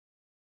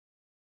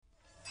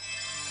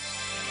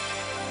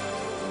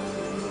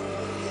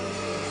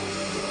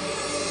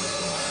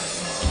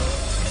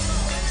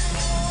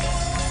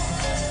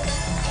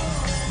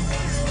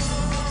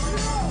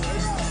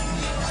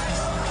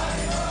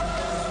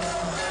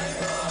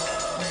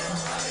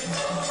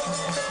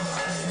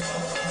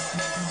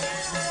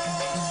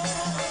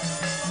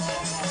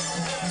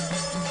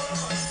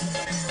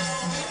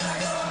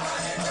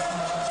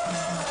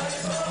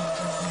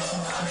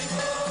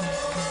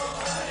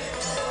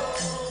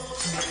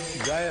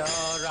Jaya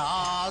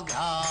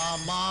Radha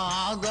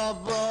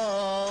Madhava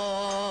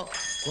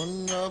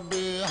Kunja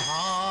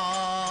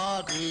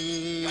Bihari.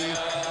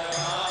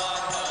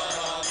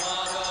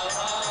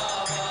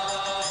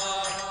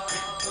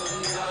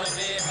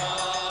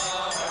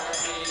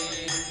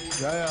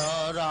 Jaya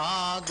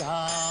Radha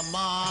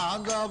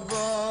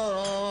Madhava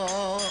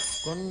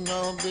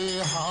Kunja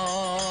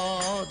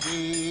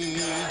Bihari.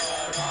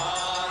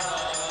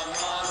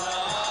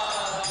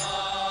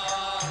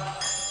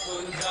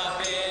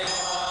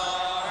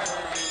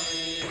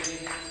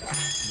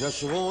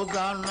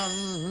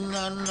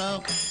 Yashodanandana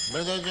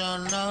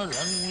Brajajana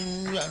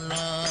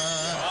Ranjana.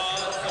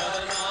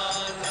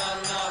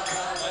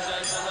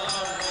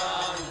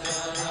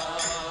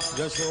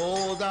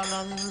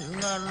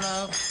 Yashodanandana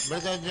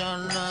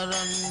Brajajana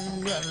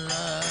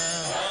Ranjana.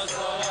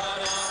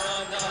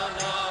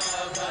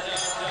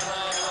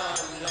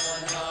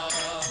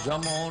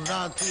 Jamuna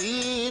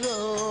Tira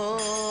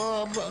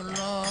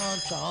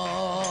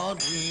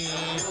Banachari.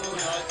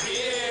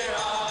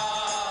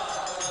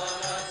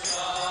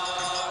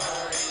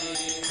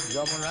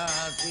 Jamuna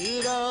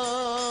Tira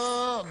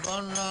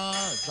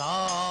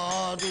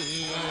Banachari.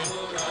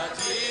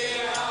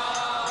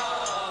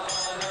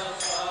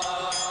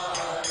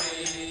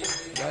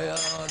 Jaya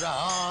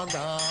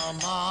Radha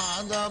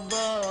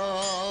Madhava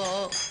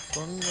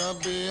Kunja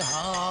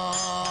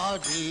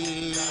Bihari.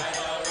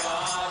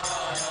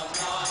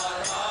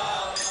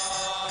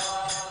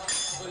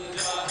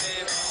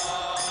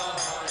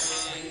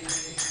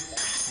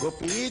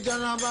 Gopi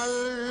Jana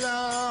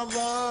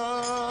Vallabha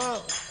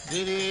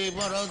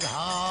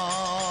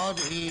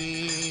Girivaradhari.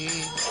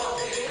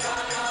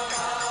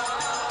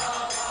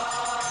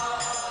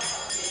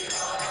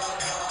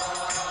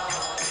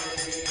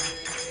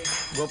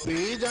 Gopi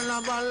Jana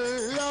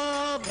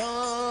Vallabha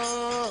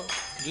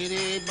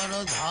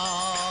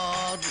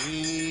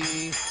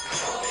Girivaradhari.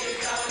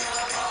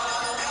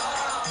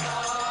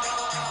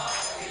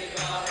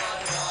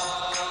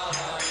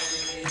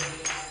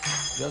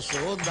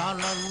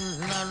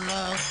 Yashodanandana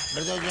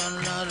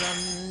Brajajana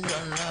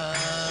Ranjana.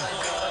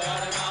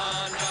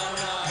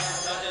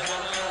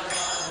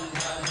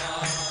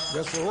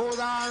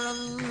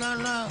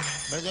 Yashodanandana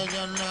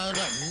Brajajana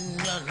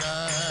Ranjana.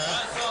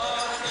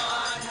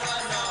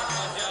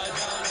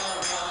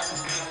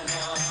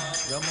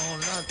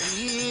 Jamuna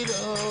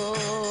Tira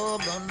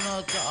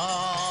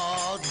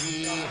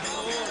Banachari.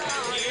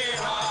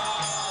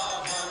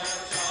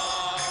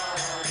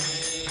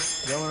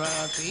 Jamuna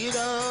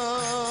Tira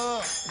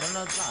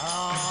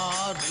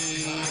Banachari.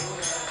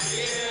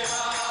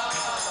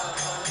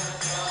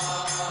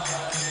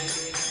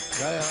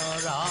 Jaya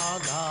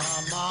Radha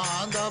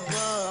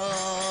Madhava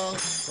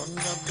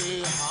Kunja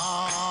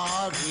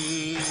Bihari.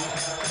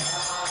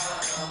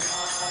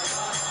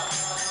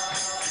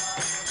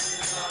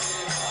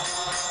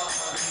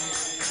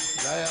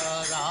 Jaya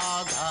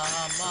Radha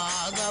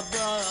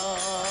Madhava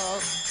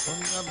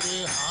Kunja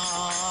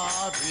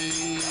Bihari.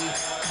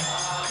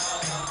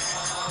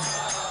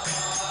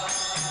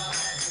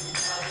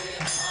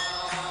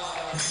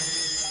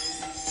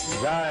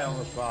 Jaya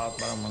Muspat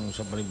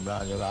Paramahansa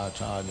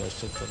Parivrajagacharya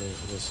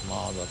Siddhareshwara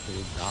Smadhati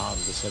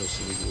Siddhanta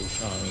Saraswati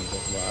Goswami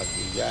Prabhupada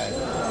ki jai.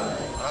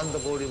 Ananta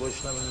Koti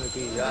Vaishnavindra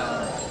ki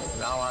jai.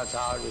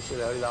 Namacharya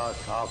Sri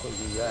Haridas Thakur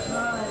ki jai.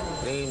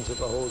 Prem se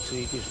kaho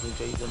Sri Krishna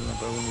Chaitanya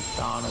Prabhu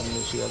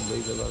Nityananda Sri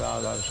Advaita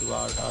Gadadhar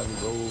Shivasadi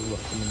Gaur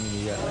Bhaktivinoda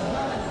ki jai.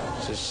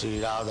 Sri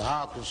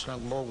Radha Krishna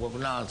Mokh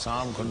Gopinath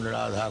Sam Khand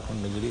Radha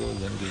Khand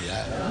Girivardhan ki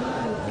jai.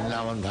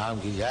 Vrindavan Dham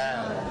ki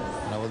jai.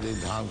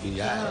 Navadvip Dham ki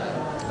jai.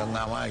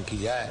 Ganga Mai की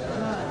जाए,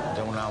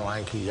 जमुना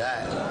माई की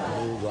जाए,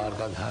 गुरु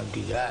द्वारका धाम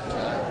की जाए,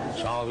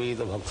 स्वामी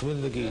तो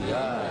भक्तविंद की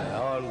जाए,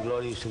 और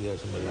ग्लोरी टू जय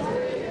सिंह,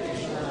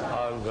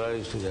 और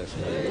ग्लोरी टू जय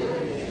Singh.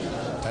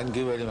 Thank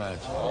you very much.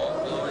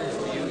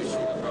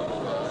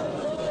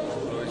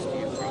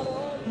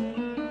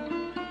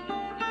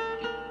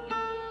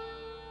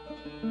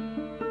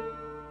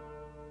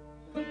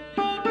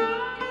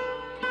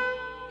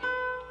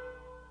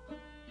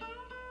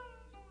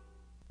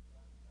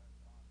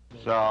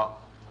 So,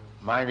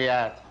 my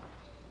dear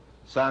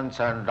sons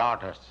and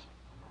daughters,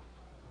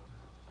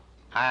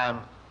 I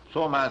am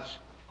so much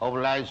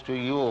obliged to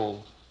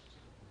you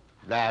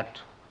that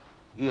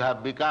you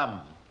have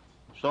become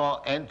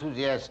so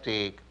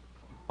enthusiastic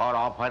for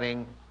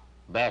offering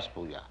Vyasa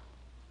Puja.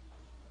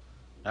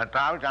 Now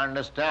try to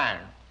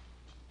understand,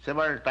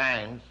 several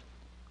times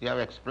you have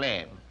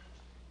explained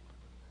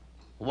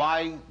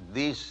why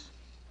this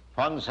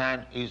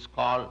function is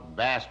called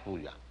Vyasa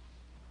Puja.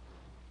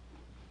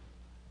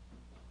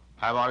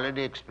 I have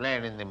already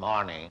explained in the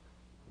morning,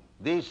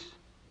 this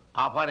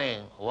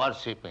offering,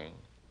 worshipping,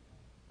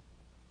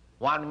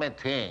 one may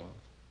think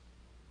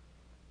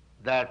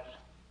that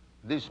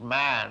this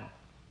man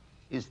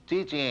is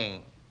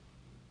teaching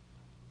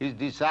his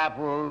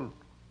disciple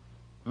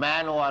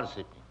man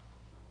worshipping,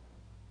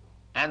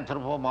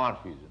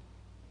 anthropomorphism.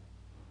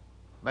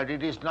 But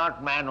it is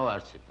not man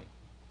worshipping.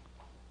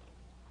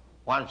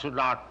 One should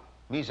not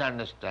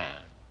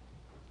misunderstand.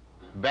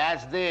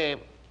 Vyasdev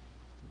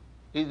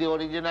is the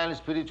original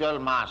spiritual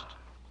master.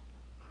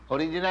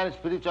 Original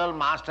spiritual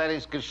master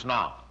is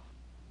Krishna.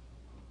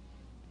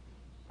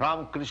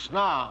 From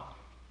Krishna,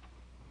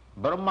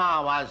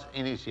 Brahma was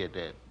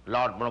initiated,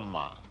 Lord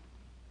Brahma.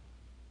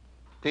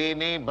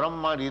 Tene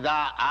Brahma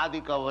Rida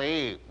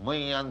Adikavaye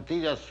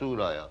Mayantija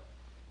Suraya.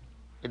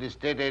 It is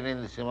stated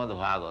in the Srimad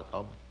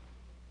Bhagavatam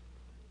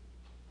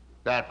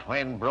that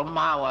when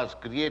Brahma was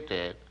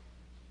created,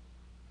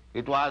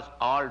 it was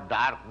all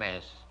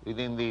darkness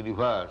within the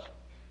universe.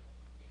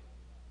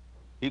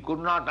 He could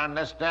not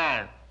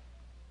understand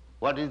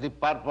what is the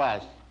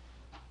purpose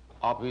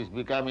of his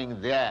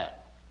becoming there.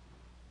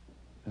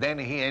 Then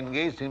he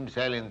engaged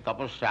himself in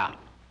tapasya,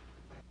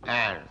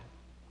 and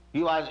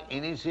he was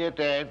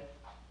initiated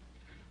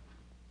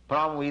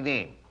from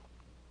within.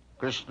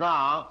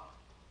 Krishna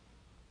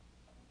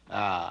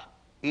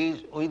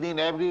is within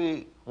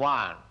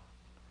everyone.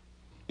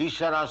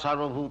 Ishara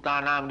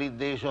sarvabhutanam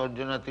riddesha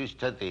arjuna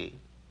tisthati.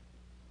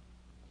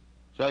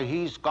 So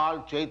he is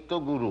called Chaitya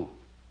Guru,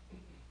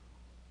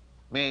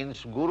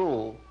 means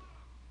Guru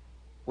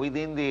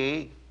within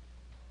the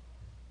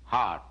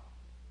heart.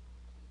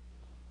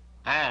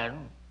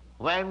 And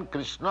when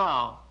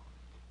Krishna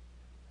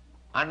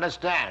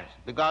understands,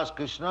 because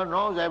Krishna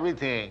knows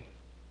everything,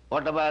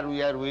 whatever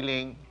we are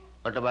willing,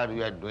 whatever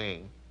we are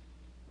doing,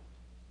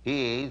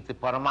 he is the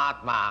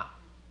Paramatma,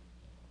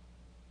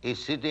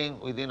 is sitting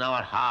within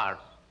our heart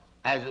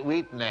as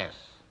witness.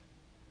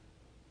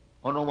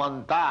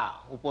 Anumanta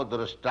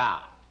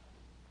upadrashta.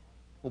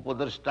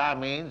 Upadrashta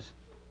means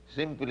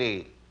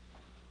simply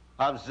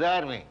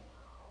observing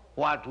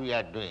what we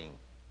are doing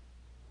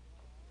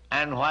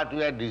and what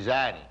we are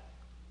desiring.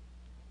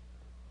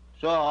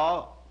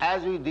 So,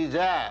 as we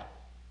desire,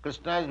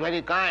 Krishna is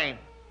very kind.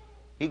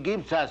 He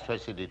gives us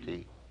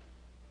facility.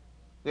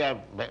 We have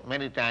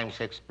many times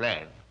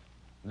explained.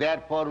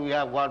 Therefore, we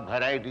have got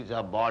varieties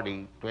of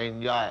body to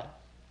enjoy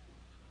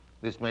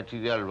this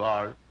material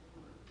world.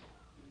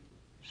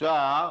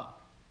 So,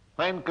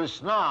 when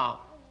Krishna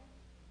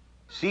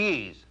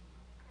sees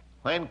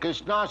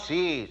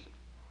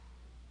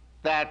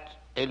that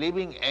a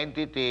living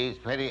entity is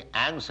very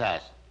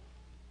anxious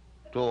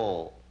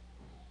to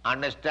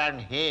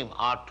understand him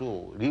or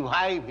to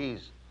revive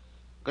his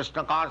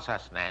Krishna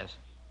consciousness,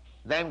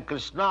 then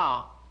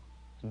Krishna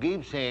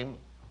gives him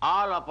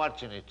all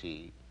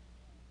opportunity,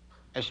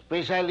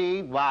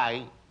 especially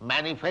by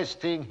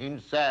manifesting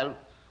himself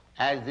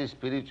as the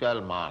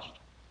spiritual master.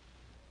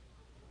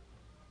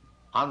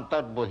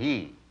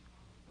 Antarbhahi.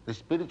 The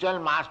spiritual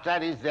master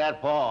is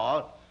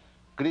therefore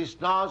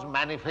Krishna's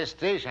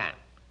manifestation,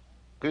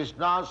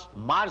 Krishna's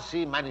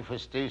mercy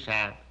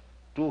manifestation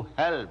to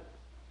help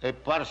a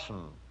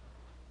person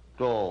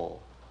to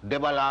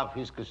develop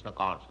his Krishna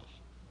consciousness.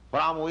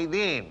 From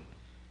within,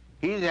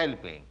 he is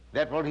helping.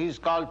 That's what he is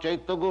called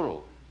Chaitya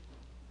Guru.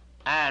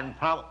 And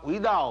from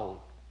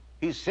without,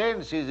 he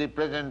sends his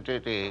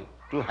representative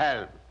to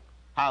help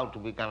how to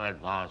become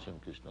advanced in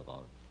Krishna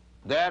consciousness.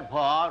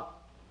 Therefore,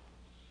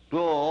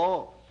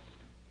 to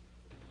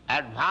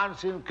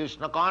advance in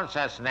Krishna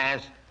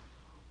consciousness,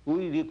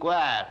 we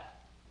require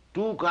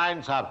two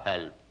kinds of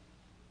help.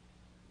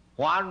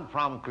 One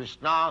from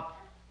Krishna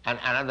and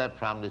another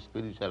from the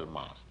spiritual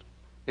master.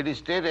 It is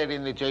stated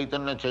in the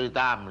Chaitanya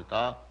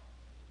Charitamrita.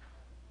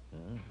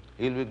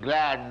 You'll be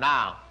glad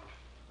now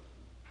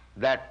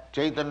that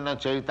Chaitanya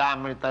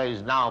Charitamrita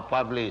is now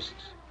published.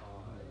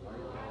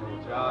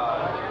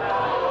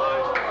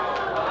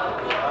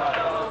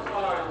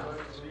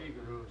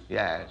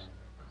 Yes.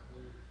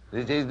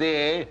 This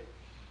is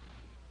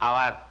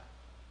our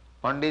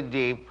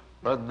Panditji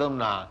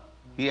Pradyumna,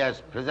 he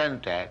has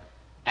presented.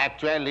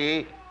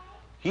 Actually,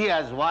 he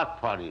has worked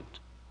for it.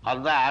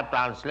 Although I have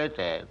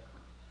translated,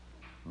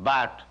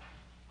 but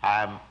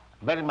I am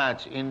very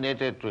much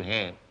indebted to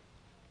him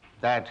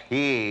that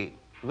he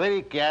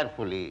very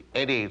carefully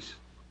edits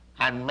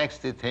and makes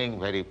the thing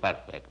very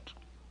perfect.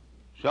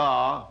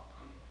 So,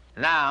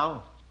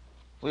 now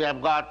we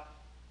have got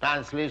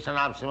translation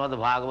of Srimad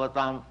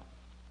Bhagavatam,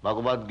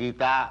 Bhagavad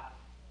Gita,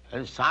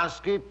 and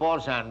Sanskrit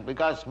portion,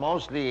 because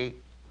mostly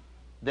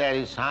there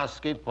is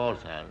Sanskrit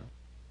portion.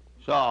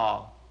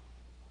 So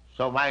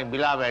my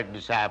beloved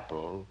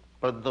disciple,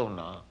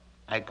 Pradyumna,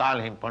 I call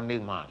him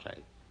Pandit Mahasaya,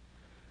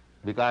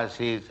 because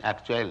he is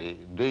actually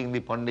doing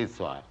the Pandit's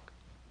work.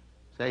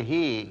 So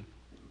he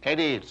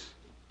edits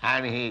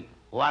and he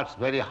works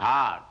very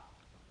hard.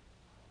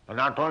 But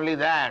not only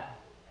that,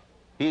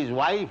 his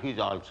wife is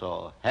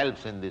also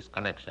helps in this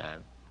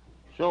connection.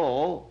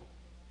 So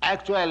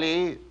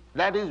actually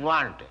that is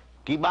wanted.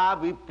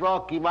 Kiba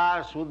vipra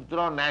kiba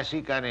sudra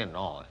nasikane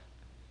no.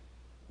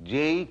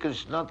 Jai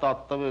Krishna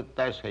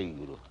tattvavitta sai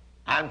guru.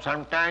 I am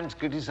sometimes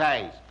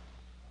criticized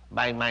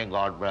by my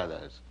god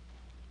brothers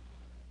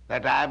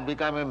that I have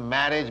become a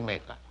marriage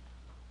maker,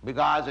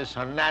 because a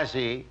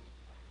sannyasi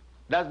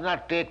does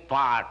not take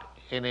part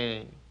in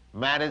a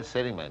marriage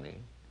ceremony,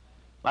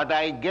 but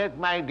I get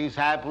my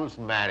disciples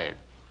married.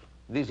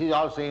 This is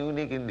also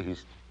unique in the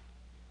history.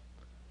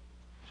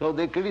 So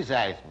they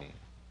criticize me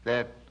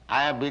that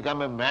I have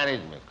become a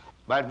marriage maker.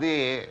 But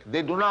they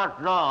do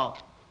not know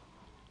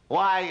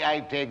why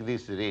I take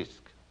this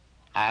risk.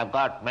 I have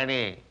got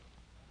many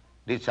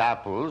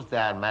disciples, they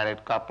are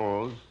married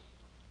couples,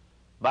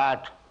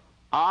 but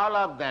all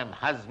of them,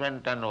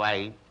 husband and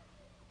wife,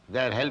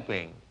 they are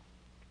helping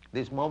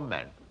this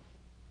movement.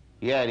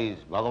 Here is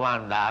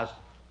Bhagavan Das,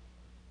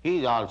 he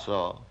is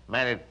also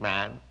married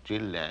man,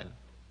 children.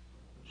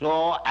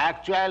 So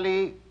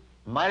actually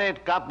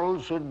married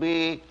couples should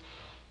be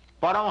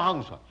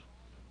Paramahamsas.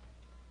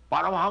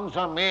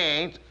 Paramahamsa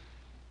means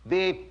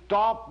the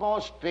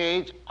topmost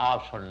stage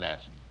of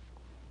sannyasi.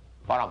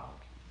 Paramahamsa.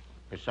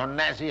 The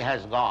sannyasi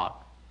has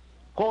got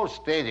 4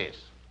 stages.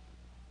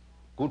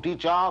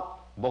 Kutichak,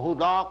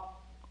 Bahudak,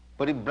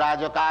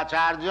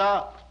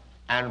 Parivrajaka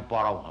and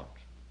Paramahamsa.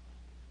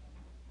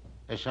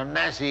 A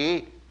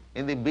sannyasi,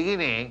 in the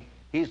beginning,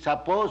 he is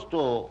supposed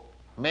to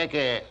make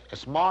a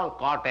small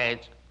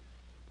cottage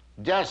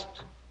just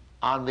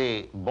on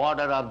the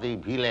border of the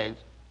village,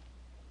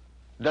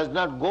 does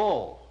not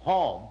go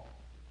home,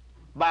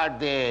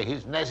 but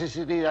his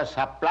necessities are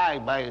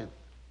supplied by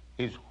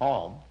his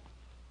home,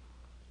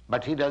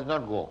 but he does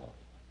not go home.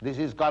 This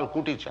is called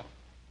kuticha.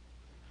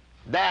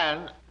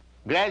 Then,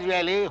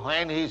 gradually,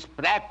 when he is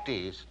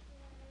practiced,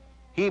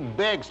 he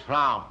begs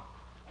from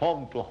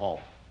home to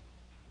home.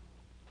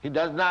 He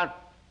does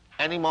not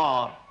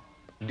anymore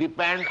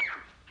depend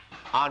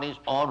on his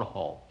own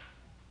home.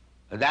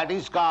 That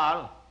is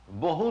called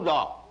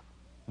Bahudak.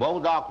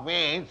 Bahudak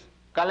means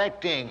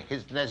collecting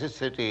his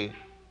necessity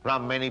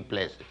from many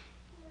places.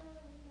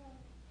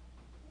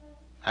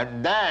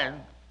 And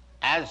then,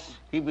 as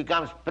he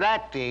becomes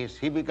practiced,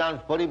 he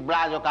becomes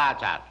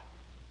Parivrajaka.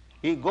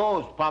 He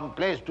goes from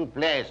place to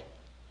place,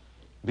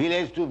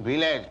 village to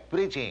village,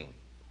 preaching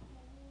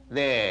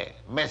the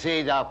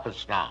message of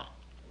Krishna.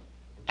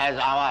 As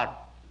our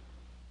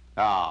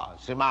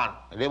Sriman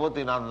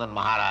Revati Nandan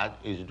Maharaj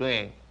is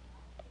doing.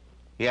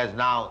 He has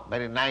now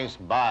very nice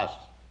bus.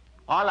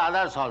 All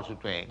others also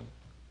doing.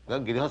 The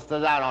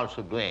Grihasthas are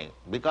also doing.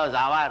 Because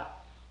our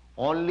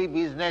only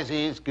business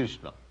is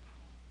Krishna.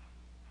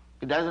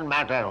 It doesn't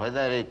matter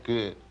whether a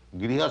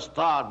Grihastha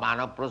or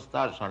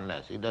Manaprastha or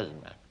sannyasi, it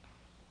doesn't matter.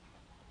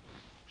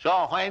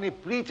 So when he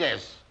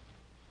preaches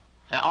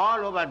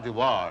all over the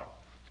world,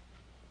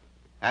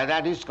 and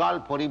that is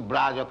called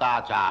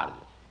Parivrajaka.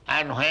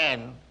 And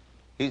when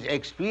he is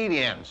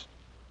experienced,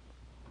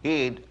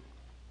 he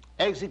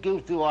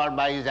executes the word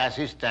by his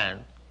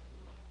assistant,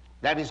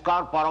 that is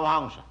called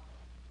Paramahamsa.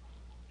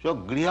 So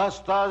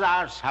Grihasthas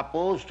are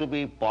supposed to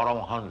be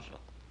Paramahamsa.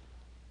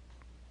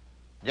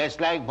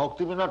 Just like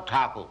Bhaktivinoda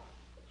Thakur,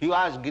 he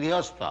was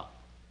Grihastha,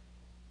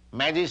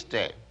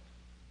 magistrate,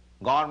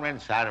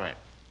 government servant.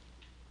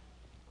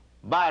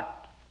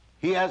 But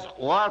he has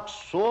worked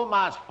so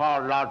much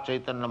for Lord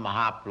Chaitanya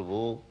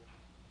Mahaprabhu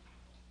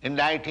in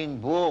writing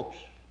books,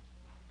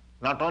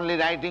 not only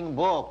writing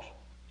books,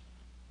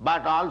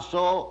 but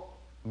also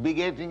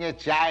begetting a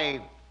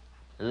child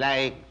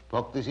like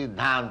Bhakti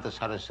Siddhanta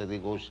Saraswati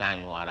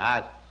Goswami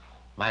Maharaj,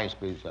 my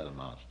spiritual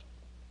master.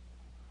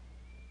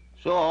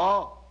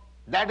 So,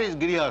 that is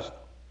Grihastha.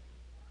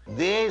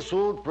 They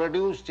should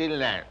produce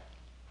children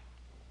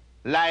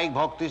like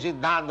Bhakti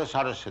Siddhanta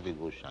Saraswati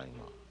Goswami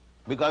Maharaj.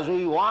 Because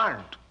we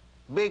want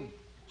big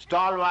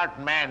stalwart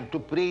men to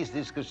preach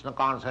this Krishna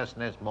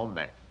consciousness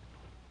movement.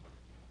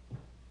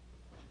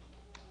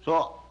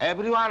 So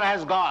everyone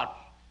has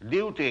got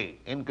duty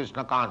in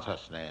Krishna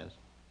consciousness,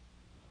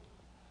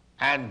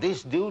 and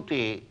this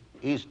duty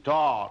is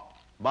taught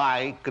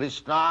by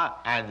Krishna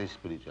and the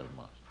spiritual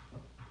master.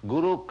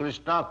 Guru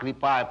Krishna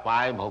kripa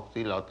pai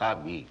bhakti lata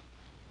bhi.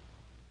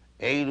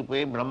 Ei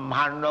rupe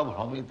brahmanda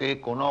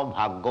bhramite kono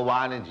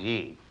bhagyavan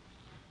ji.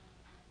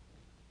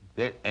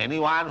 That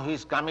anyone who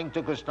is coming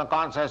to Krishna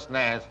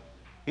consciousness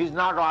is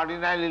not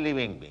ordinarily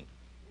living being.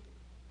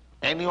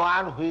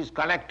 Anyone who is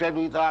connected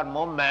with our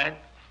movement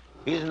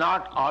is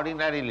not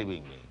ordinary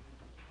living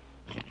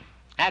being.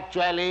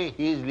 Actually,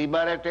 he is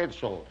liberated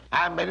soul.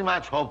 I am very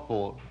much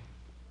hopeful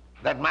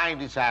that my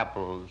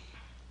disciples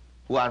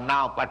who are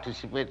now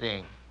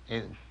participating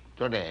in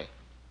today,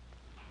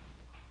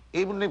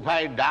 even if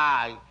I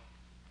die,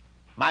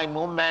 my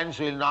movements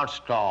will not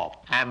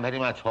stop. I am very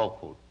much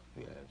hopeful.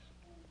 Yes.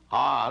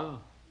 All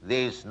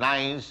these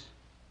nice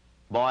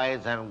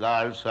boys and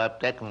girls who have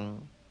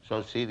taken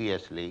so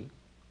seriously,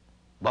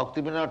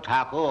 Bhaktivinoda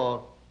Thakur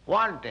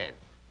wanted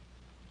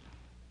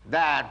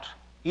that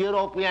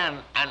European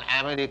and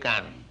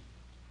American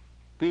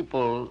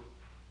people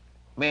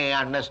may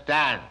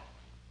understand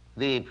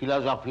the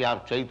philosophy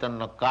of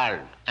Chaitanya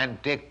cult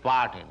and take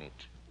part in it.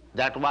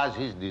 That was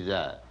his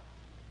desire.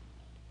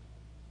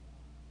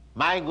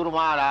 My Guru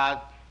Maharaj,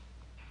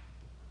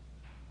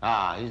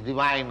 His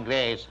Divine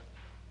Grace,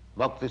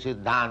 Bhakti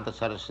Siddhanta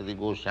Saraswati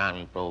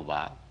Goswami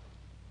Prabhupada,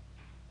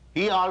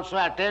 he also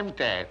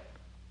attempted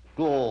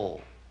to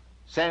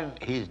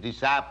send his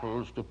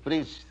disciples to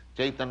preach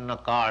Chaitanya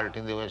cult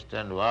in the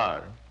Western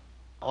world.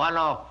 One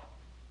of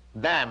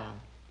them,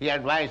 he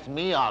advised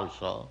me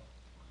also.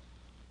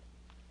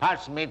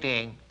 First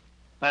meeting,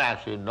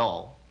 perhaps you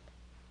know,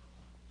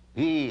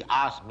 he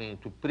asked me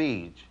to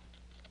preach.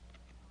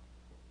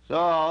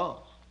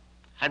 So,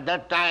 at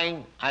that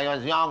time I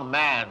was a young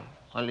man,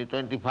 only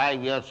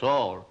 25 years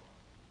old,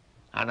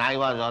 and I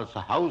was also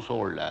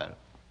householder.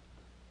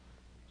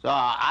 So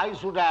I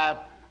should have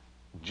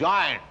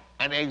joined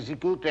and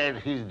executed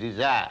his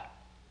desire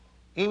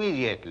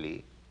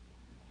immediately,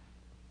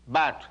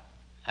 but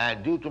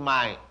due to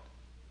my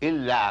ill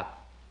luck,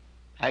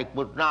 I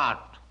could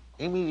not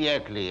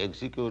immediately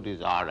execute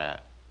his order.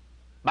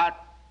 But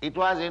it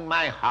was in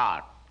my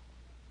heart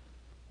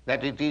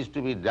that it is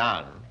to be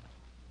done.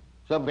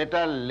 So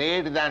better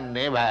late than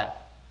never,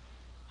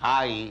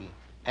 I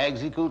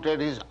executed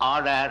his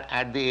order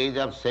at the age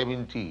of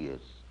 70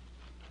 years,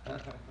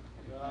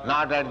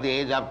 not at the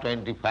age of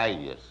 25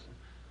 years.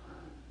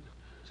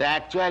 So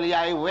actually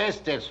I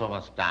wasted so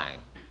much time.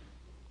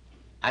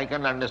 I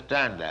can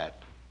understand that.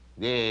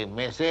 The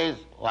message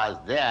was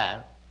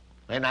there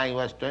when I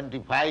was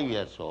 25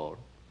 years old,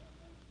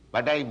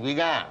 but I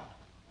began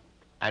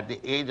at the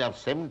age of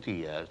 70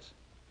 years,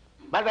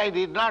 but I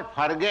did not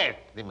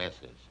forget the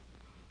message.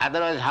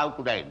 Otherwise, how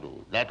could I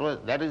do?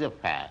 That is a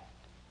fact.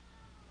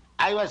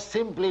 I was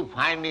simply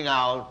finding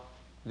out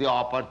the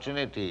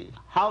opportunity,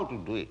 how to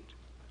do it.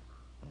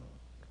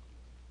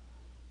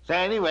 So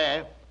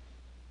anyway,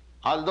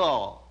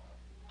 although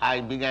I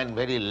began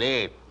very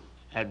late,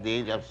 at the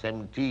age of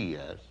 70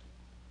 years,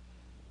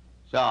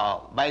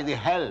 so by the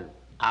help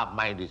of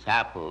my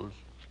disciples,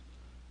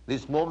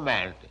 this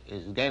movement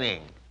is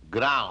gaining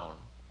ground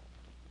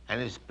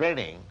and is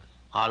spreading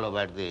all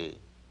over the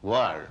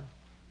world.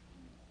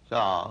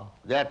 So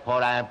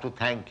therefore I have to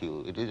thank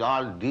you. It is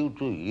all due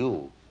to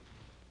you.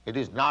 It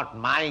is not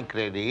my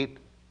credit,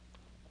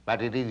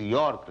 but it is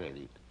your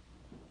credit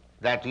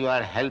that you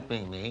are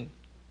helping me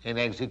in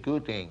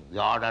executing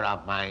the order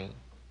of my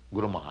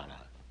Guru Maharaj.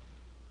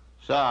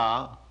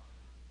 So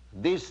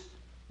this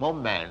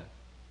movement,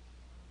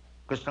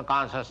 Krishna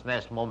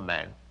consciousness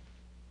movement,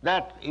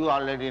 that you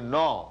already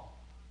know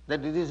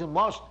that it is the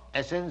most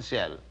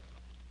essential,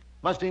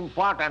 most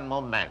important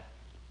movement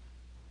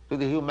to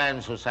the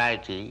human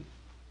society.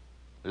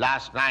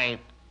 Last night,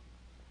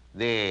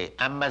 the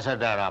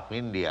ambassador of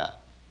India,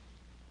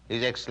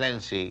 His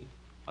Excellency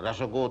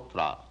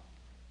Rasagotra,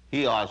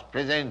 he was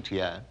present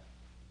here.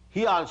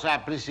 He also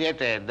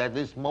appreciated that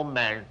this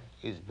movement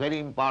is very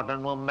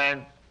important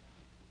movement,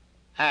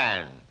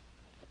 and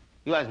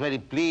he was very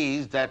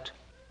pleased that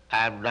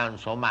I have done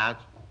so much.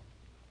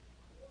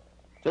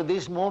 So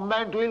this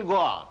movement will go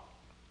on.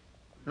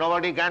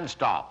 Nobody can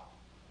stop.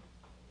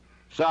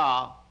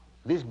 So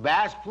this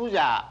Vyasa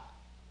Puja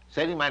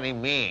ceremony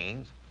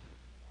means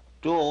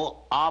to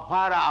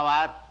offer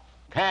our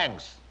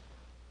thanks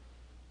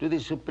to the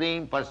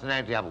Supreme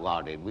Personality of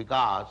Godhead,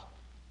 because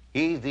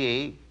He is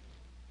the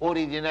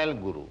original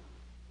Guru.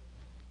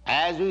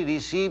 As we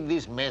receive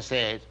this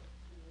message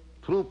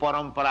through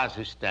parampara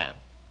system,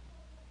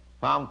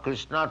 from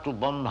Krishna to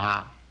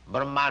Brahma,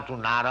 Brahma to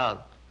Narad,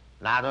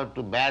 Narad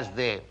to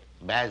Vyasdev,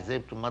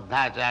 Vyasdev to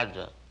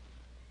Madhacharya.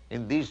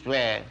 In this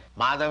way,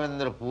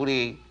 Madhavendra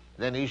Puri,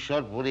 then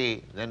Ishwar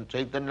Puri, then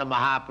Chaitanya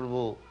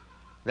Mahaprabhu,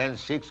 then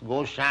 6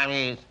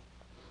 Goswamis,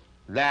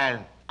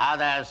 then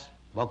others,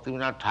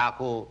 Bhaktivinoda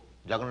Thakur,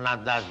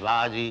 Jagannath Das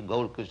Babaji,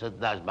 Gaur Krishna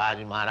Das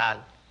Babaji Maharaj,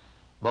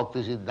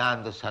 Bhakti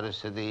Siddhanta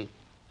Saraswati,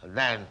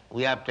 then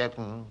we have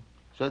taken.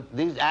 So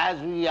this,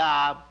 as we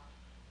have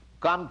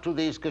come to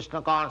this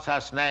Krishna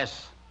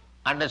consciousness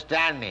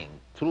understanding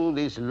through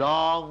this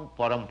long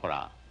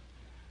parampara,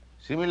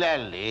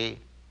 similarly,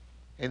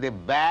 in the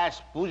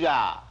Vyasa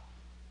Puja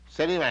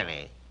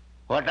ceremony,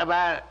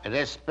 whatever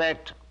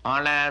respect,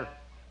 honor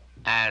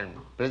and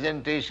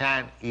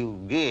presentation you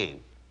give,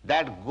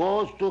 that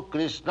goes to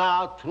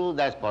Krishna through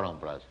that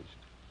parampara system,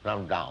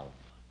 from down,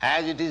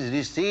 as it is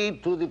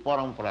received through the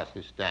parampara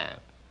system.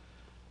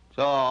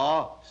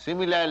 So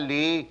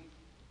similarly,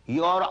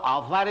 your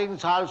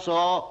offerings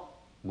also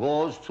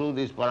goes through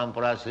this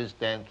parampara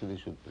system to the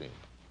Supreme.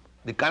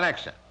 The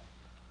connection.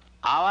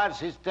 Our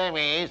system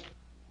is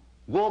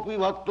Gopi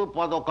Bhattu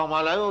Pado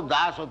Kamalayo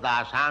Daso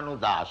Dasanu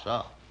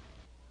Dasa.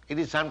 It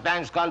is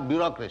sometimes called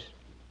bureaucracy.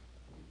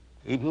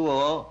 If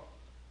you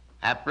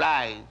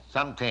apply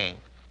something,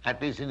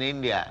 at least in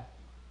India,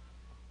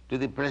 to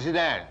the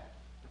president,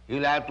 you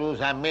will have to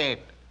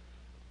submit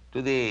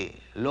to the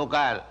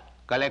local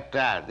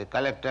collector. The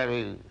collector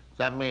will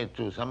submit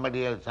to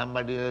somebody else,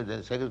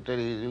 then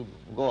secretary will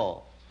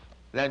go,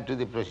 then to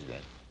the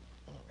president.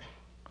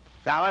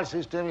 So our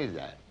system is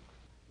that.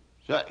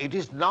 So it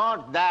is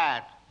not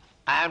that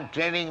I am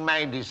training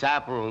my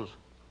disciples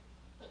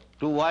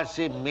to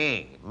worship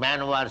me,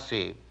 man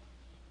worship,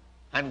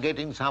 and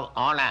getting some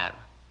honor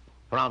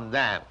from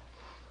them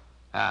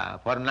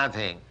for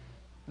nothing.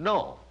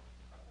 No,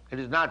 it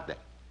is not that.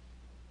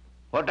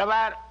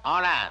 Whatever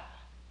honor,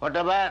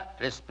 whatever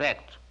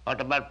respect,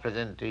 whatever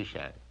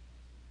presentation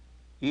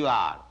you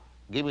are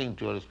giving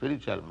to your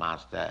spiritual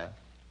master,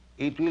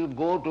 it will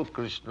go to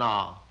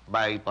Krishna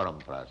by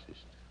parampara system.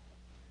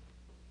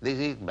 This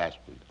is Vyasa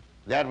Puja.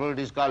 Therefore it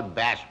is called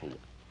Vyasa Puja.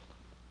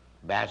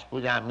 Vyasa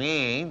Puja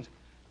means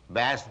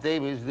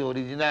Vyasa is the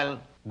original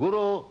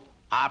guru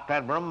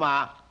after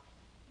Brahma,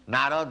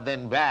 Narad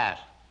then Vyasa.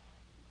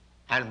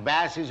 And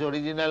Vyasa is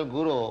original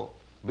guru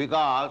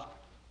because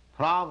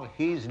from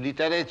his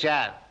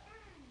literature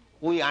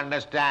we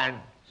understand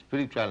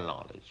spiritual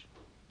knowledge.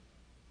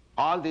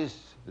 All these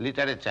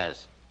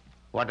literatures,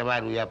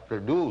 whatever we have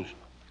produced,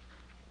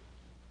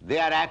 they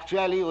are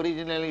actually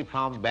originally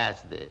from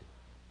Vyasa.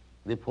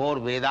 The four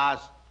Vedas,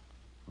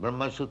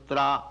 Brahma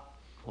Sutra,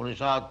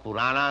 Upanishad,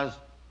 Puranas,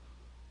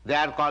 they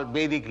are called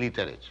Vedic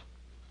literature.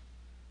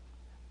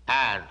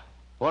 And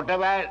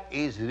whatever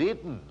is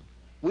written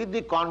with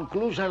the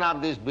conclusion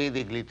of this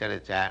Vedic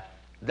literature,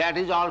 that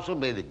is also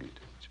Vedic literature.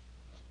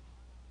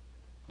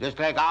 Just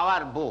like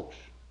our books,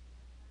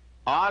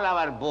 all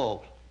our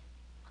books,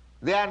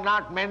 they are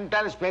not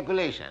mental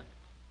speculation.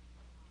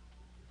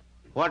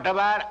 Whatever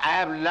I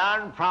have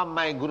learned from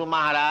my Guru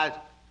Maharaj,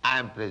 I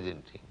am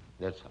presenting.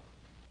 That's all.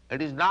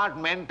 It is not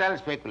mental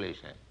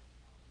speculation.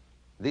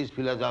 This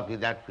philosophy,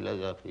 that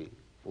philosophy.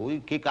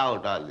 We kick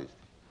out all this.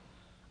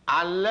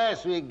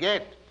 Unless we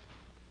get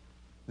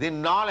the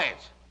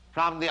knowledge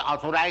from the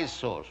authorized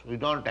source, we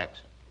don't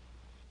accept.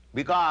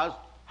 Because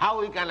how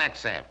we can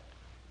accept?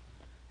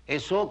 A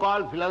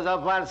so-called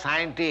philosopher,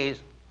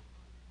 scientist,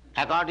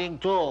 according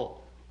to,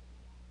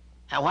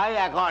 why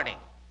according?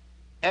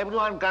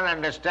 Everyone can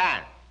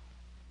understand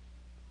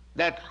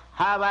that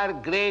however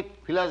great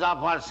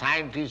philosopher,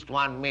 scientist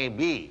one may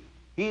be,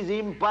 he is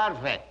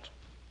imperfect.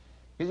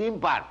 He is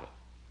imperfect.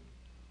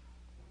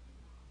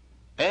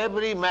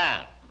 Every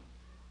man,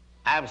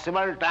 I have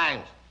several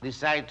times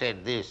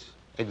recited this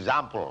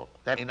example,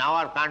 that in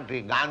our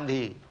country,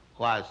 Gandhi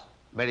was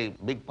very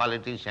big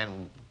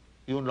politician,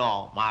 you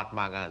know,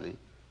 Mahatma Gandhi.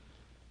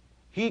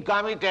 He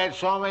committed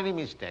so many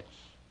mistakes.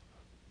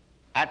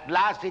 At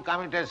last he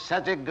committed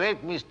such a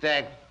great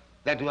mistake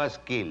that he was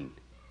killed.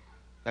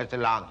 That's a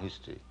long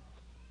history.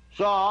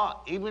 So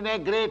even a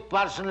great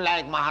person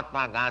like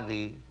Mahatma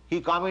Gandhi, he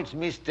commits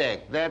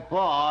mistake.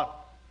 Therefore,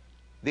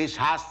 the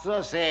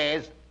Shastra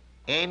says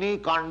any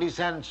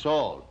conditioned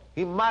soul,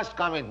 he must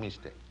commit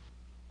mistake,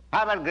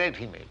 however great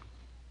he may be,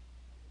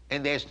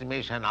 in the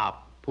estimation of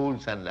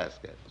fools and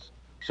rascals.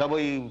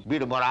 Sabai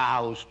bir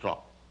baraha ustra.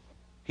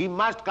 He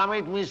must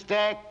commit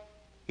mistake,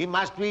 he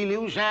must be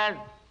illusioned,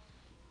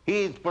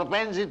 his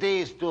propensity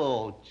is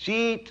to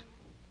cheat,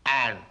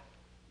 and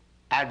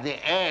at the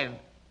end,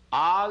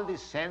 all the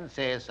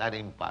senses are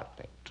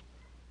imperfect.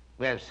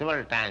 We have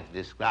several times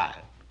described.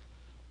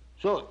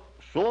 So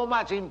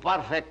much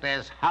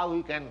imperfectness, how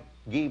we can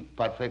give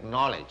perfect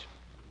knowledge?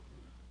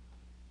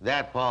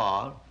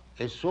 Therefore,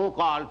 a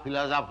so-called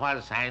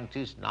philosopher,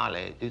 scientist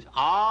knowledge is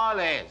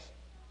always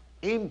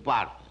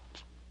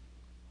imperfect.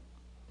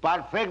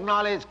 Perfect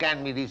knowledge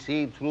can be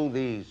received through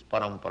this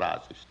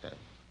parampara system.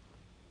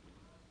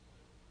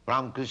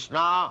 From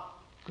Krishna,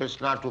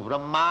 Krishna to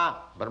Brahma,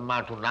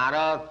 Brahma to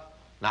Narad,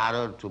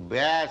 Narad to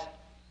Vyasa,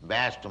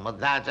 Vyasa to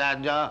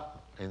Madhacharya.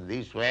 In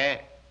this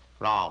way,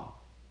 from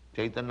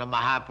Chaitanya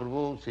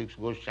Mahaprabhu, 6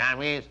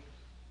 Goswamis,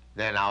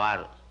 then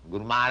our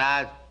Guru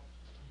Maharaj,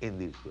 in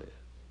this way.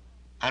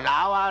 And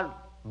our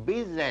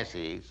business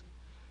is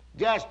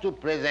just to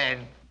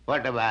present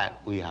whatever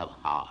we have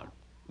heard.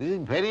 This is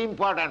very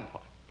important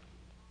point.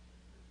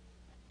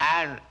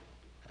 And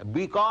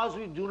because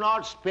we do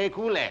not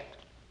speculate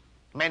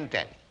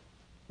mentally,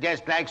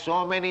 just like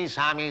so many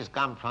Swamis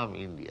come from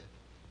India,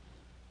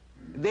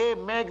 they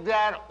make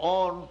their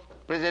own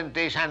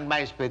presentation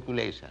by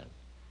speculation.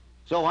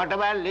 So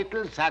whatever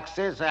little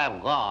success I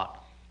have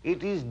got,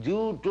 it is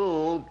due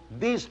to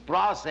this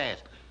process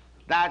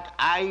that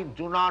I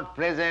do not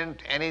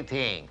present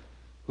anything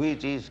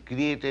which is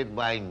created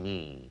by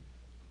me.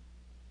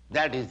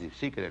 That is the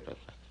secret of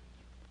success.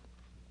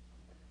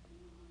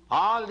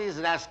 All these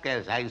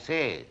rascals, I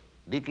say,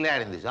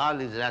 declaring this, all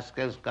these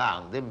rascals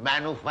come, they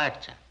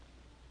manufacture.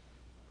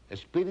 A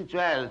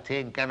spiritual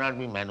thing cannot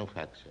be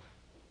manufactured,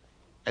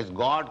 as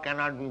God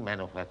cannot be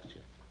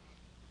manufactured.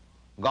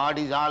 God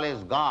is always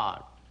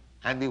God,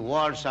 and the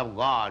words of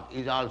God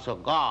is also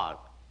God.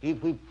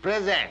 If we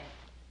present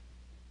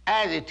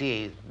as it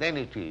is, then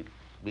it will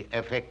be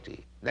effective.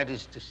 That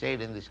is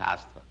said in the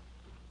Shastra.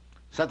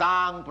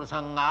 Satang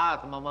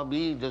prasangat mama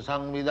bija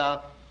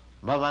samvida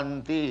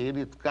bhavanti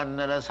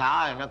ritkanna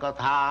rasayana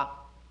katha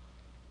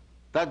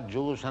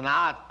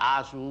tajjosanat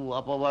asu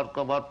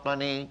apavarka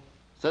vartmani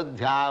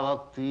sadhya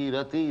bhakti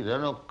rati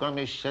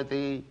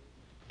ranukramishati.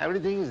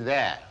 Everything is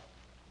there.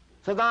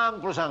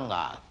 Satang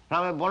prasangat.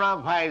 From a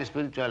bona fide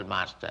spiritual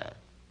master,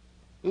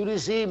 you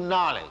receive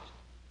knowledge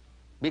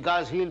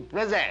because he will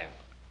present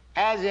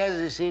as he has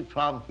received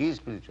from his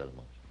spiritual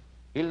master.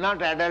 He will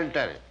not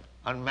adulterate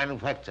or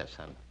manufacture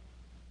something.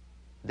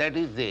 That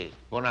is the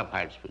bona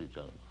fide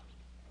spiritual master.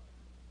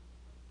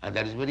 And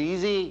that is very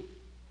easy.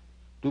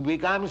 To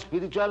become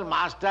spiritual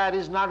master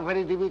is not a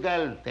very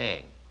difficult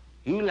thing.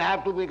 You will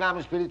have to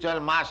become spiritual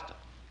master.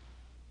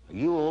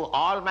 You,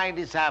 all my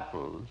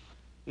disciples,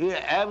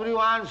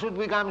 everyone should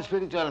become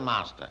spiritual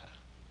master.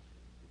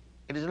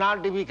 It is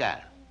not difficult.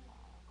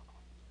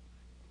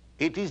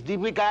 It is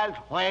difficult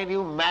when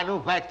you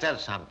manufacture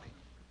something.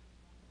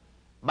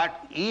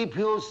 But if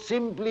you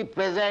simply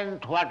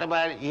present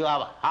whatever you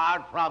have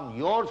heard from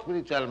your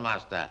spiritual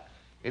master,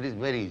 it is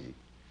very easy.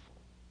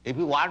 If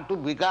you want to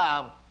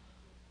become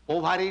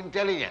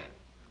over-intelligent,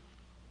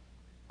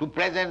 to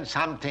present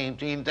something,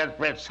 to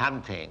interpret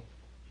something,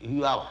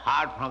 you have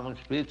heard from a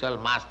spiritual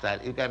master,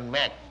 you can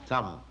make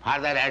some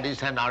further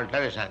addition,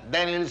 alteration,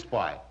 then you will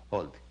spoil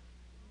whole thing.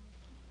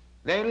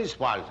 Then you will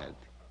spoil something.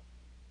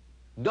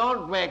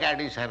 Don't make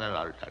additional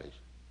alteration.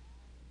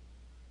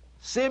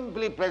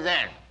 Simply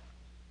present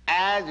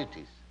as it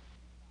is.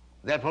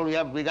 Therefore we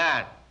have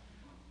begun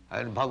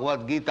in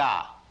Bhagavad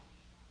Gita,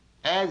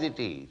 as it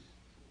is.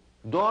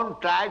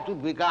 Don't try to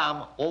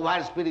become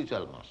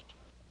over-spiritual master.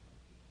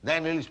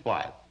 Then you will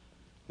spoil.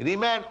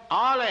 Remain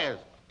always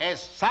a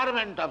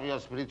servant of your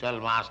spiritual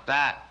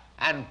master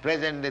and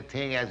present the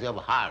thing as you have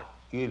heard.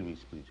 You will be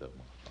spiritual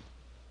master.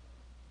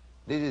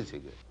 This is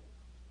secret.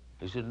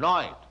 You should know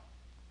it.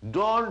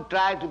 Don't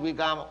try to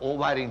become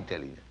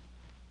over-intelligent.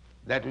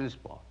 That will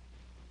spoil.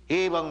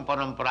 Evam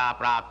parampara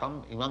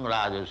praptam imam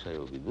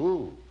rajasayo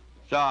vidu.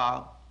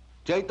 So,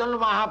 Chaitanya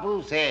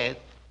Mahaprabhu says,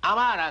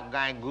 Amar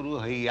aggai guru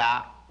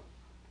haiya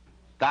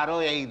taro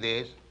ei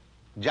desh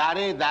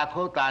jare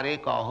dakho tare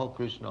kaho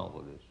Krishna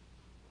upadesh.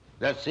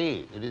 That's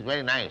it. It is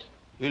very nice.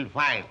 You'll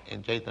find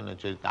in Chaitanya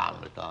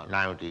Charitamrita,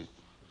 now it is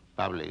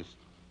published.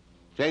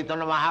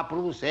 Chaitanya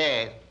Mahaprabhu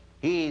says,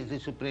 he is the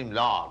Supreme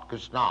Lord,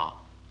 Krishna.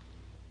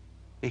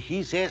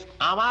 He says,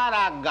 Amar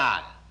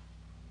aggai,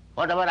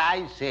 whatever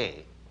I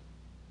say,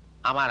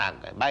 Amar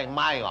aggai, by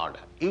my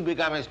order, you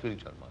become a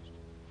spiritual master.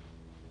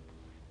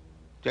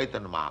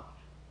 Chaitanya Mahaprabhu.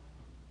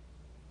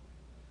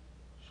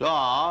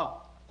 So,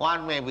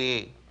 one may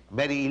be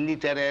very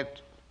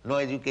illiterate, no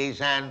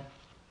education,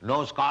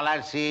 no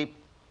scholarship,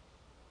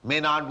 may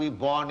not be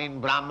born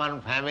in Brahman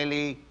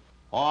family,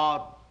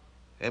 or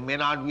may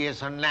not be a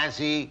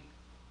sannyasi.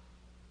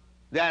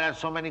 There are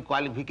so many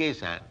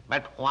qualifications,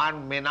 but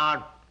one may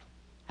not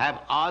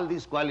have all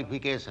these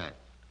qualifications.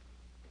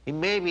 He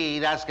may be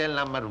rascal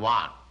number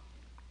one,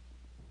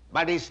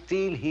 but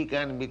still he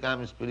can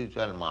become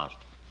spiritual master.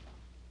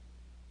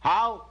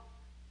 How?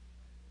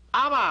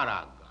 Amar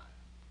aggai.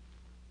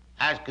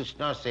 As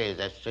Krishna says,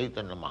 as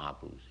Chaitanya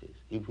Mahaprabhu says,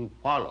 if you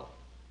follow,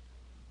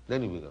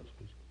 then you become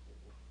spiritual.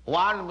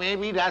 One may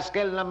be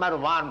rascal number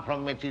one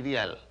from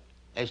material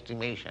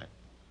estimation,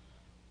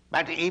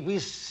 but if he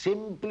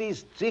simply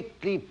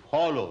strictly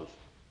follows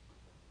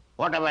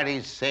whatever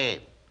is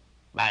said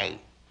by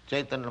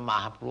Chaitanya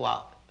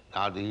Mahaprabhu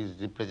or his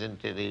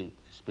representative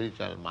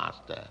spiritual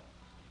master,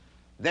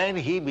 then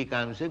he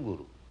becomes a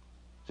guru.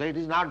 So it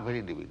is not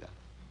very difficult.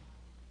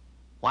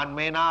 One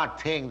may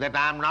not think that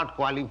I am not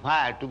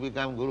qualified to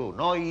become guru.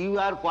 No, you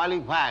are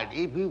qualified.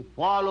 If you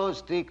follow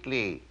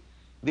strictly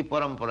the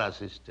parampara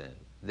system,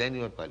 then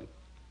you are qualified.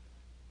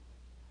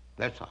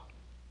 That's all.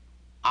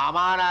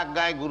 Amar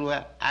aggai guru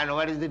hai. And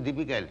what is the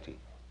difficulty?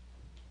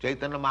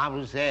 Chaitanya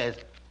Mahaprabhu says,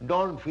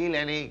 don't feel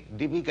any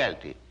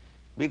difficulty,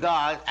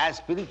 because as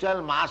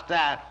spiritual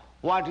master,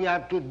 what you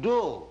have to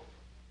do,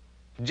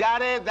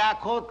 jare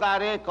dakho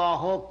tare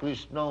kaho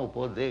Krishna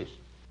upadesh.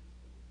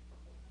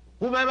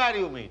 Whomever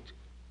you meet,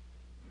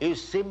 you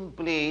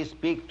simply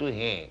speak to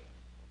him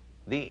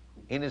the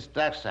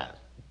instructions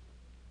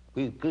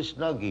which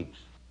Krishna gives.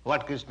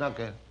 What Krishna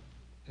can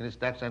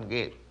instruction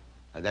gives.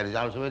 That is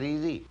also very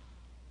easy.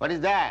 What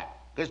is that?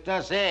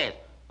 Krishna says,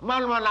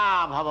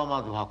 Manmana bhava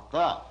mad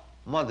bhakta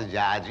mad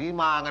jaji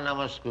mang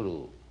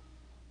namaskuru.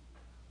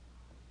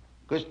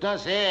 Krishna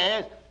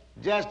says,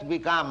 just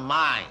become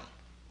my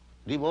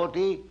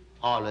devotee,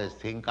 always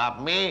think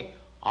of me,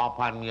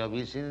 offer me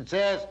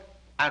obeisances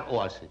and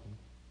worship me.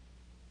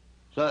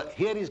 So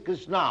here is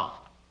Krishna.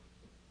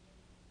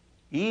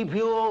 If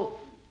you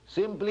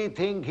simply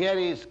think here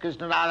is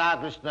Krishna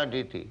Radha Krishna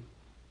deity,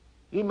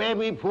 you may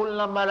be full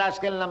number,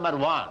 rascal number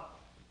one.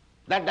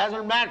 That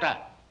doesn't matter.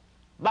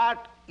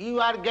 But you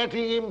are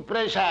getting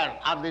impression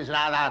of this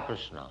Radha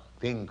Krishna.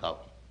 Think of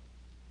it.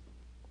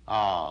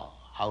 Oh,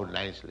 how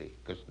nicely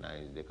Krishna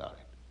is decorated.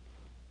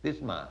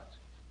 This much.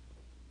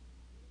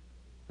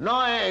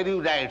 No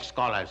erudite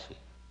scholarship.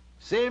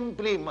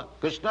 Simply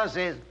Krishna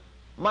says,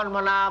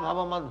 Manmana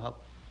bhava mad bhakta.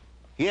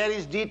 Here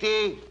is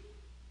deity,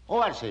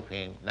 worship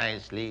him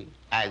nicely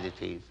as it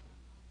is,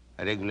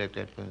 a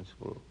regulated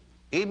principle.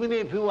 Even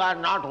if you are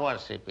not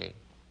worshipping,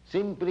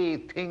 simply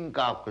think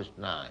of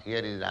Krishna, here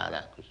is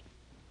Radha Krishna.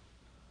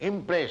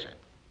 Impression.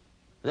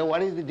 So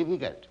what is the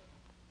difficulty?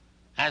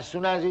 As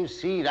soon as you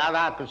see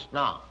Radha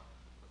Krishna,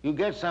 you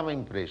get some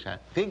impression.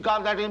 Think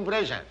of that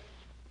impression.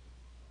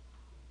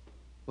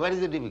 What is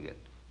the difficulty?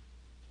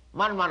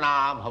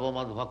 Manmana bhava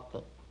mad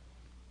bhakta.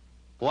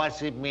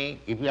 Worship me.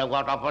 If you have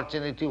got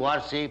opportunity,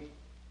 worship.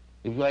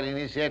 If you are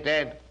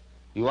initiated,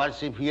 you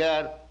worship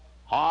here,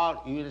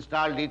 or you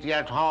install deity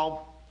at home,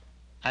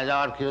 as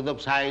our Khirodab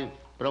Sahib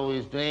Prabhu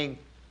is doing.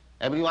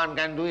 Everyone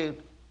can do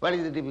it. What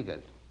is the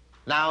difficulty?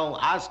 Now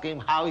ask him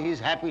how he is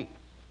happy.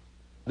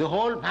 The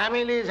whole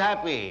family is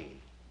happy,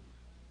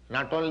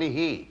 not only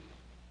he.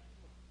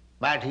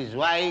 but his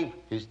wife,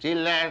 his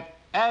children,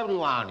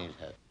 everyone is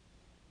happy.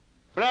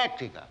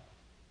 Practical.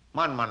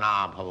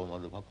 Manmana bhava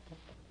madhubhakta,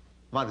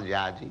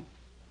 madhyaji,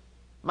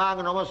 mag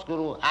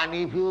namaskuru. And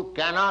if you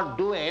cannot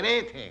do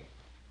anything,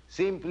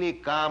 simply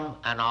come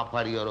and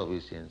offer your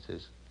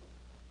obeisances.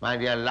 My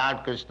dear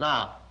Lord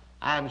Krishna,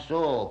 I am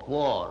so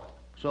poor,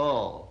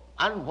 so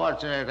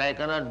unfortunate, I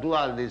cannot do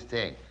all these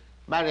things,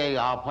 but I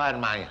offer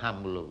my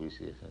humble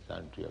obeisances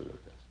unto your lotus.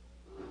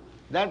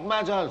 That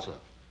much also.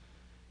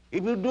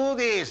 If you do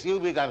this, you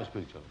become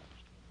spiritual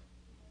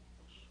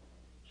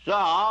master.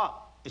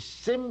 So,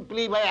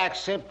 simply by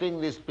accepting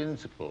this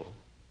principle,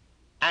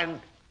 and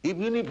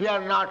even if you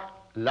are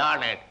not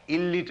learned,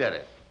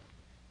 illiterate,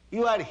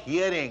 you are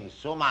hearing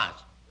so much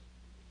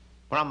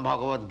from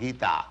Bhagavad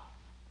Gita,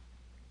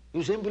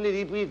 you simply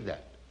repeat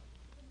that.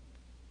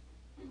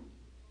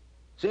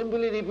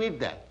 Simply repeat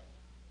that.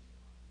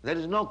 There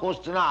is no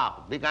question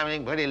of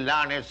becoming very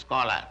learned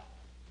scholar.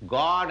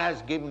 God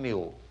has given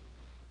you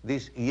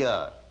this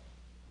ear.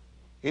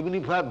 Even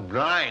if you are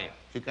blind,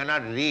 you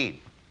cannot read,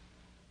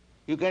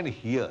 you can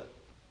hear.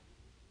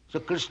 So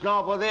Krishna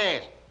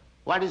Upadesh,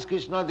 what is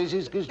Krishna? This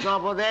is Krishna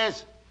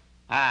Upadesh.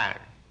 And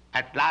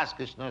at last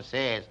Krishna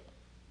says,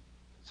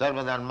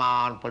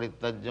 Sarvadharman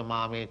parityajya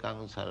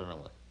mamekam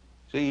saranam.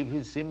 So if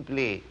you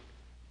simply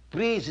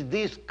preach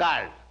this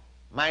cult,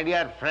 my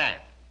dear friend,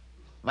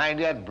 my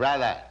dear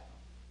brother,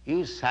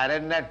 you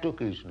surrender to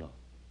Krishna,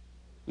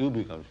 you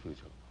become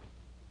spiritual.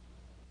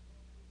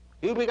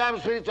 You become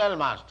spiritual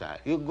master.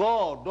 You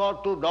go door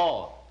to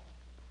door.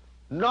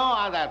 No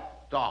other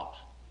talks.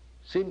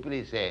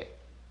 Simply say,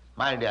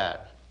 my dear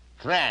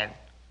friend,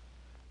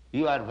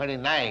 you are very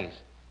nice,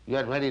 you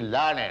are very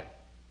learned.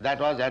 That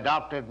was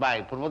adopted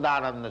by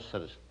Prabhupada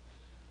Saraswati.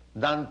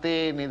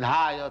 Dante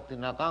nidhaya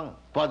tinakam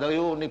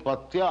padayo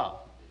nipatya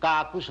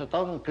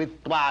kakusatam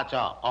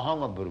kritvacha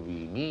aham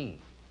brvimi.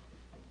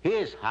 He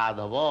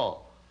sadhava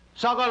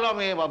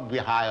sagalameva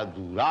vihaya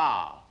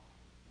dura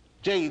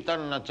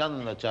chaitanya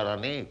chanda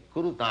charane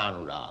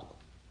kurutanuraga.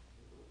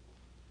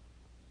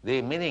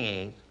 The meaning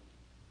is,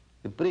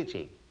 the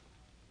preaching,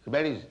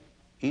 very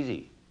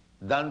easy.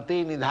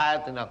 Dante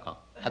nidhaya tinakam.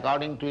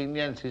 According to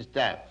Indian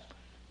system,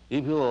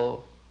 if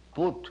you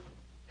put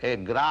a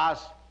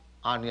grass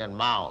on your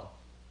mouth,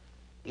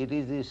 it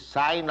is the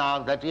sign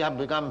of that you have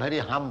become very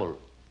humble.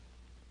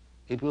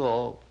 If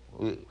you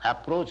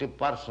approach a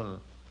person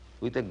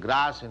with a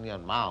grass in your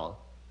mouth,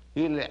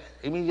 he will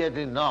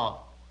immediately know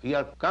you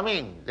are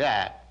coming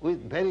there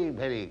with very,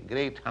 very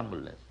great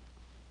humbleness.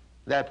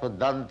 Therefore,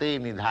 Dante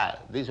Nidhaya,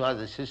 this was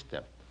the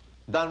system.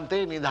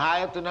 Dante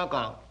Nidhaya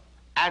Tunakam,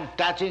 and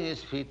touching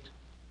his feet,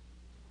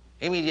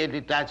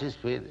 immediately touch his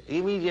feet,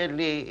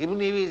 immediately, even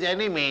if he is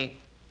enemy,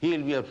 he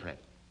will be your friend.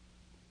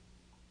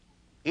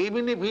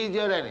 Even if he is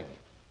your enemy.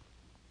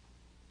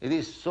 It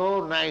is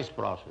so nice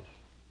process.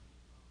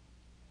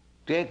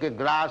 Take a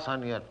grass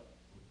on your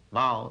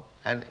mouth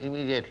and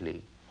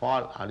immediately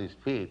fall on his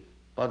feet,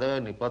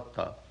 padaya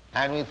nipatta,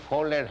 and with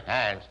folded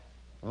hands,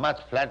 much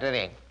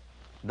flattering,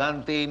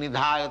 Dante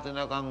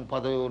nidhayatanakam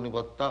padayo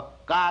nipatta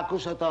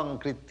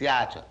kakusatam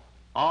krityacha,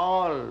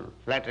 all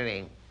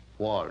flattering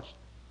words,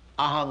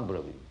 aham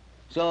brahmi.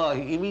 So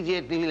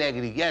immediately he will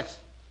agree, yes,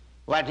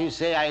 what you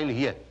say I will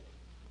hear.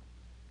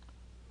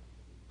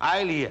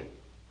 I will hear.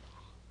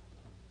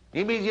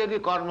 Immediately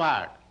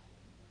convert,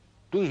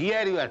 to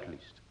hear you at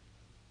least.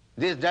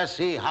 Just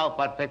see how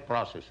perfect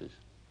process is.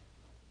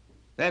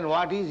 Then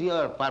what is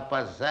your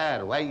purpose,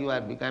 sir? Why you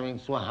are becoming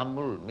so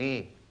humble,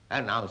 me?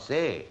 And now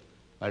say,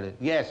 but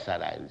yes, sir,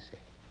 I will say.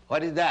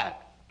 What is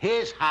that?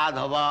 Hey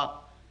sadhava,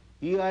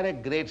 you are a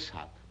great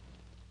sadhu.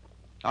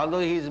 Although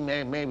he is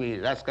maybe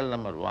rascal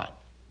number one,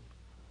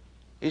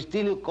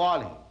 still you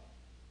call him.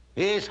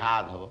 Hey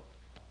sadhava.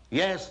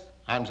 Yes,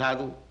 I am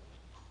sadhu.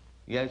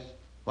 Yes.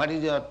 What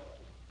is your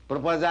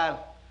proposal?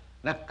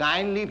 Now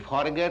kindly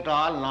forget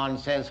all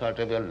nonsense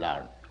whatever you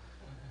learned.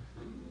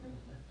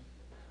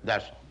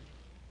 That's all.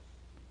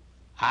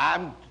 I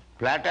am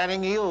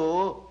flattering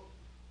you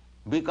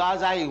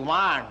because I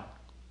want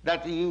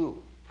that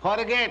you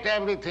forget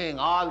everything,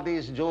 all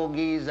these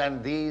yogis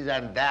and these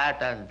and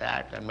that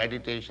and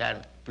meditation.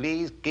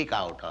 Please kick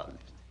out all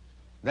this.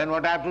 Then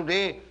what I have to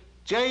do?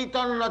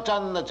 Chaitanya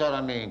chanda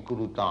charane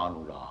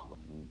kurutanuraga.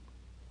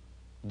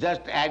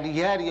 Just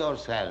adhere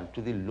yourself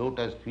to the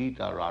lotus feet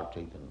of Lord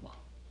Chaitanya.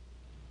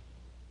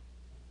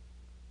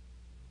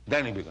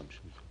 Then he becomes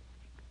spiritual.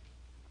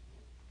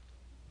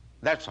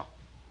 That's all.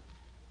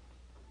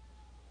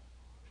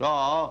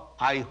 So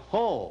I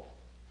hope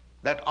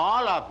that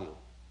all of you,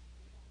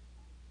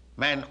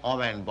 men,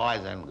 women,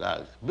 boys and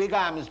girls,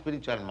 become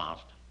spiritual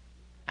master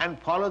and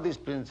follow this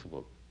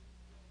principle.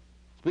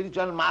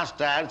 Spiritual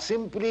master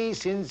simply,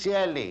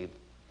 sincerely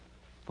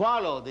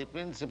follow the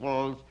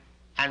principles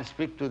and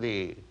speak to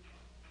the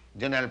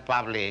general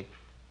public,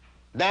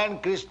 then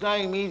Krishna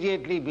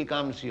immediately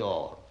becomes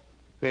your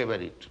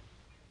favorite.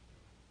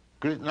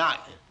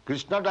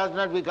 Krishna does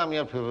not become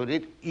your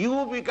favorite,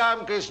 you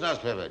become Krishna's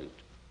favorite.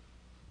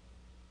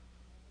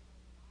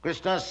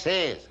 Krishna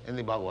says in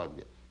the Bhagavad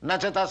Gita,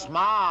 Nacha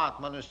tasmat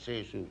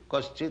manusyeshu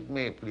kaschit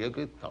me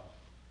priyakritam.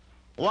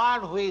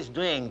 One who is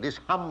doing this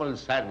humble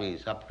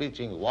service of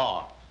preaching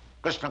what?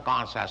 Krishna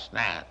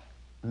consciousness,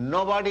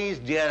 nobody is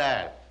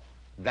dearer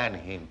than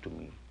him to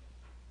me.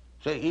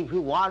 So if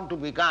you want to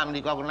become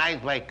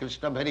recognized by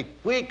Krishna very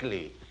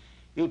quickly,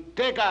 you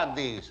take up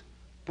this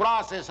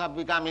process of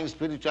becoming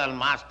spiritual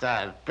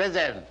master,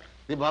 present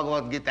the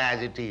Bhagavad Gita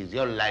as it is,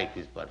 your life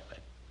is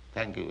perfect.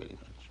 Thank you very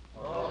much.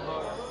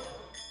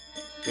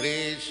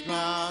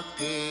 Krishna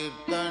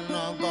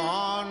Kirtana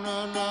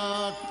Gana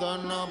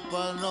Natana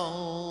Pano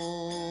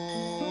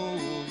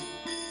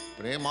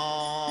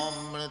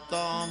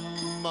Premamritam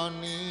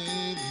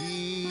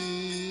Manidhi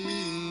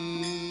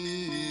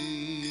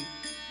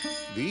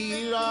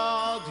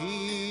Dhira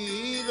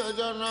Dhira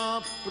Jana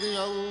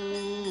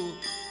Priyau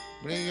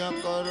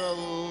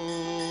Priyakarau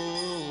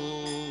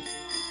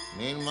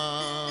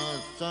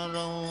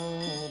Nirmasaram